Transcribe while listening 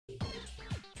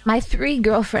My 3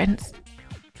 girlfriends.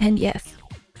 And yes,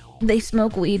 they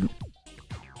smoke weed.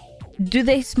 Do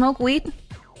they smoke weed?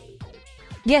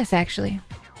 Yes, actually.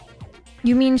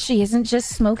 You mean she isn't just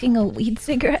smoking a weed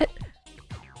cigarette?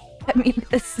 I mean,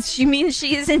 she means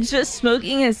she isn't just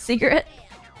smoking a cigarette,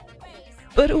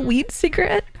 but a weed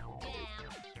cigarette?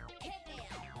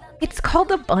 It's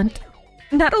called a bunt,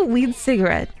 not a weed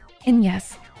cigarette. And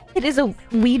yes, it is a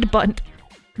weed bunt.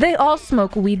 They all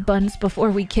smoke weed bunts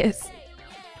before we kiss.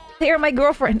 They are my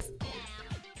girlfriends.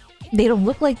 They don't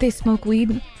look like they smoke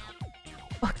weed.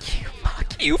 Fuck you,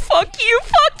 fuck you, fuck you,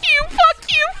 fuck you, fuck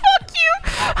you, fuck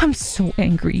you. I'm so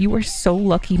angry. You are so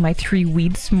lucky my 3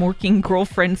 weed smoking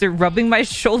girlfriends are rubbing my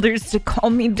shoulders to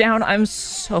calm me down. I'm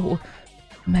so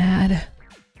mad.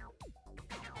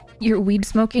 Your weed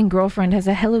smoking girlfriend has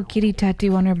a Hello Kitty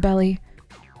tattoo on her belly.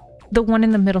 The one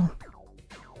in the middle.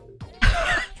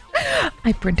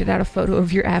 I printed out a photo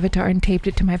of your avatar and taped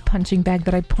it to my punching bag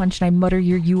that I punch, and I mutter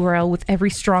your URL with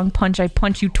every strong punch I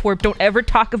punch. You twerp. Don't ever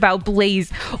talk about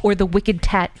Blaze or the wicked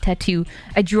tattoo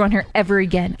I drew on her ever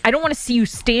again. I don't want to see you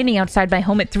standing outside my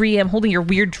home at 3 a.m. holding your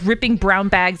weird dripping brown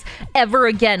bags ever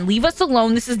again. Leave us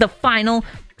alone. This is the final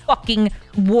fucking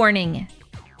warning.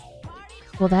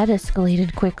 Well, that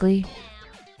escalated quickly.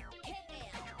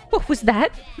 What was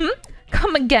that?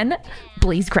 Come again?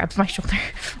 Blaze grabs my shoulder.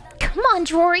 Come on,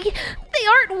 Drory. They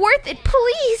aren't worth it,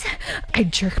 please. I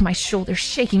jerk my shoulder,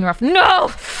 shaking her off.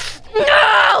 No!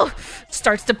 No!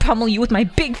 Starts to pummel you with my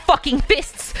big fucking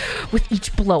fists. With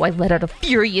each blow, I let out a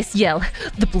furious yell.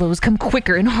 The blows come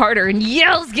quicker and harder, and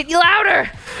yells get louder.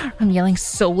 I'm yelling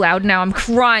so loud now, I'm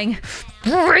crying.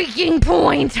 Breaking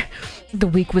point! The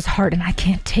week was hard and I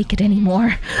can't take it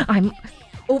anymore. I'm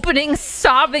opening,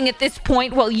 sobbing at this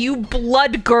point while you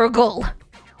blood gurgle.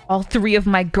 All 3 of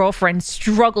my girlfriends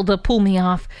struggle to pull me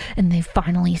off, and they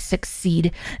finally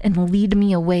succeed and lead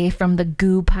me away from the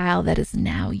goo pile that is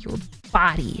now your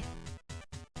body.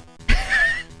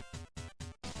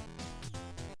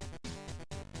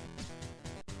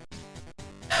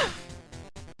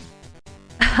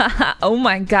 Oh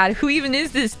my god, who even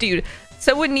is this dude?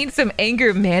 Someone needs some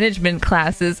anger management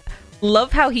classes.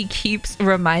 Love how he keeps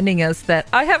reminding us that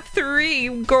I have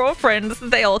 3 girlfriends.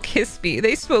 They all kiss me.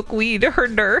 They smoke weed.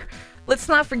 Her. Let's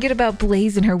not forget about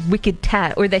Blaze and her wicked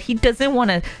tat, or that he doesn't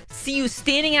want to see you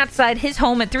standing outside his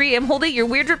home at 3 a.m. holding your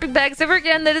weird dripping bags ever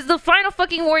again. That is the final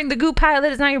fucking warning. The goo pile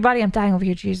that is not your body. I'm dying over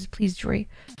here. Jesus, please, Jory.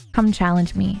 Come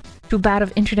challenge me to a bout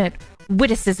of internet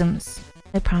witticisms.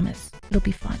 I promise. It'll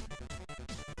be fun.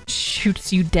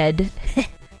 Shoots you dead.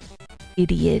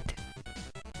 Idiot.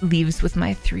 Leaves with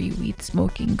my 3 weed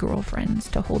smoking girlfriends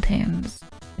to hold hands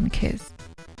and kiss.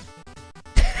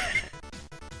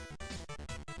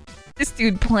 This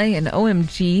dude playing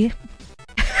OMG.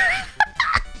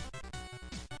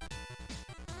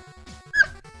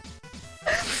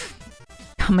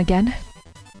 Come again?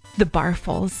 The bar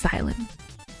falls silent.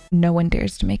 No one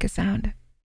dares to make a sound.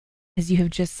 As you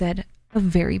have just said, a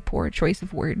very poor choice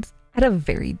of words at a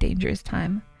very dangerous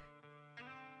time.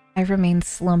 I remain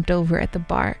slumped over at the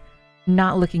bar,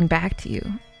 not looking back to you.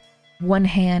 One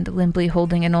hand limply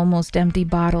holding an almost empty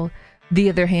bottle, the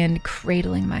other hand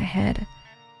cradling my head.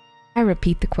 I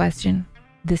repeat the question,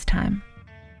 this time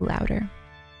louder.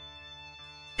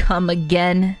 Come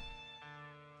again?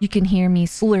 You can hear me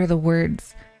slur the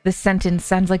words. The sentence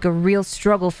sounds like a real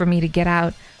struggle for me to get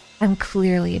out. I'm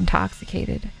clearly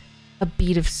intoxicated. A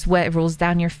bead of sweat rolls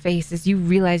down your face as you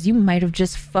realize you might have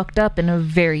just fucked up in a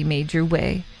very major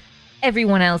way.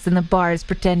 Everyone else in the bar is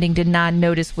pretending to not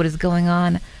notice what is going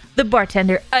on. The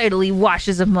bartender idly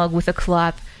washes a mug with a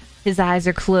cloth. His eyes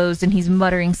are closed and he's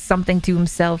muttering something to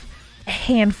himself. A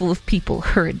handful of people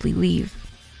hurriedly leave.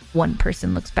 One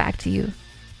person looks back to you,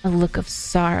 a look of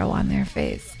sorrow on their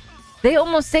face. They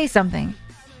almost say something,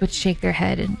 but shake their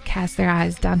head and cast their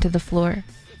eyes down to the floor.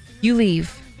 You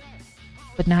leave,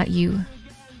 but not you.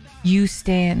 You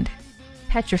stand,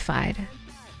 petrified.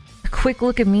 A quick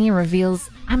look at me reveals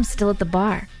I'm still at the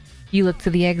bar. You look to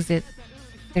the exit.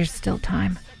 There's still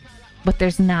time. But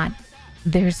there's not.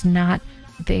 There's not.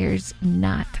 There's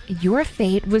not. Your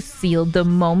fate was sealed the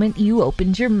moment you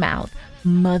opened your mouth.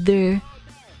 Mother...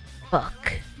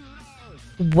 fuck.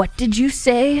 What did you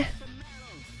say?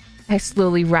 I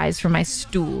slowly rise from my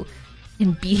stool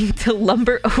and begin to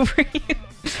lumber over you.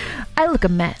 I look a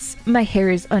mess. My hair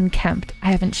is unkempt.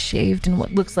 I haven't shaved in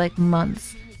what looks like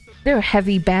months. There are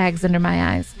heavy bags under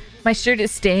my eyes. My shirt is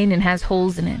stained and has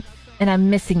holes in it, and I'm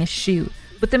missing a shoe.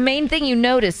 But the main thing you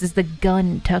notice is the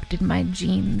gun tucked in my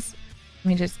jeans. Let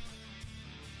me just...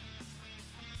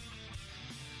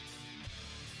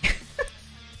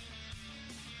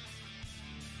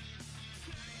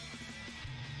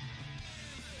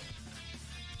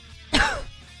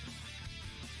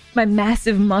 My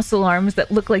massive muscle arms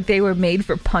that look like they were made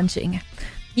for punching.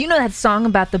 You know that song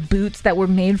about the boots that were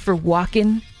made for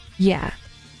walking? Yeah.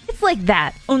 It's like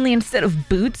that, only instead of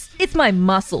boots, it's my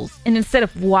muscles, and instead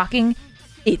of walking,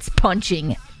 it's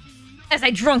punching. As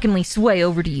I drunkenly sway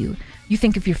over to you, you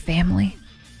think of your family.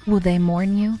 Will they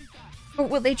mourn you? Or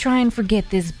will they try and forget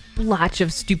this blotch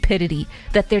of stupidity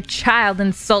that their child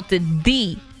insulted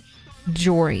the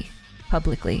Jory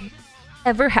publicly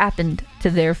ever happened to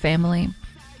their family?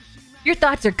 Your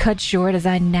thoughts are cut short as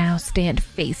I now stand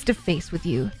face to face with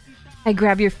you. I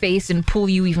grab your face and pull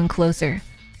you even closer.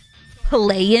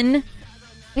 Playing?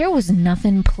 There was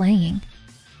nothing playing.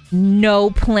 No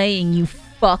playing, you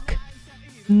fuck.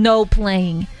 No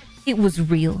playing. It was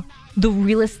real. The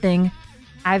realest thing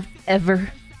I've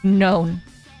ever known.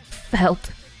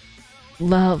 Felt.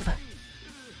 Love.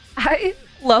 I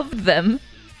loved them.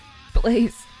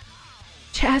 Blaze.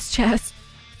 Chas.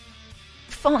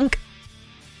 Funk.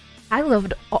 I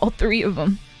loved all three of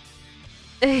them.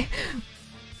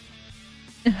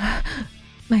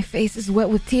 My face is wet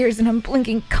with tears and I'm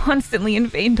blinking constantly in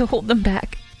vain to hold them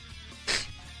back.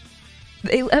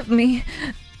 They left me.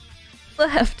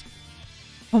 Left.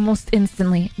 Almost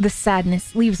instantly, the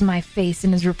sadness leaves my face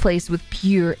and is replaced with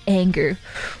pure anger.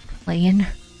 Playing.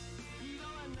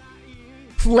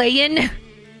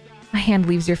 My hand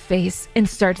leaves your face and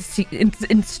starts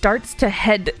to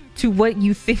head to what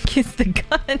you think is the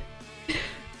gun.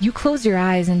 You close your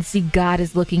eyes and see God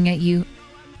is looking at you,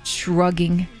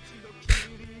 shrugging.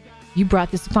 You brought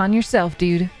this upon yourself,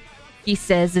 dude, he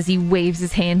says as he waves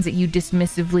his hands at you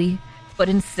dismissively, but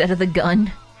instead of the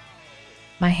gun,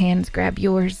 my hands grab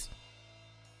yours.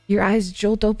 Your eyes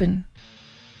jolt open,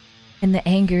 and the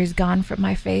anger is gone from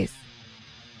my face.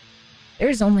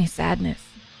 There's only sadness.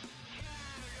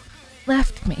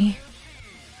 Left me.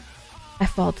 I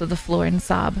fall to the floor and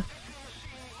sob.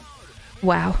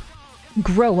 Wow.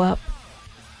 Grow up,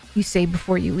 you say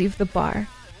before you leave the bar,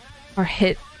 are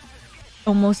hit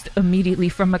almost immediately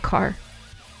from a car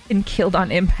and killed on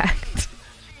impact.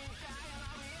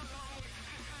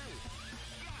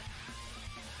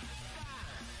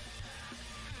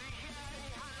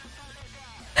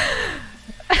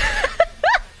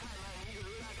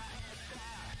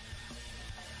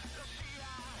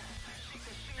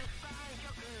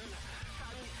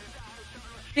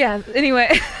 Yeah,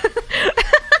 anyway.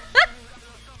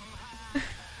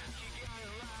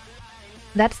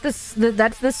 That's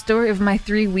the story of my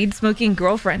 3 weed-smoking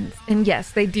girlfriends. And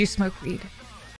yes, they do smoke weed.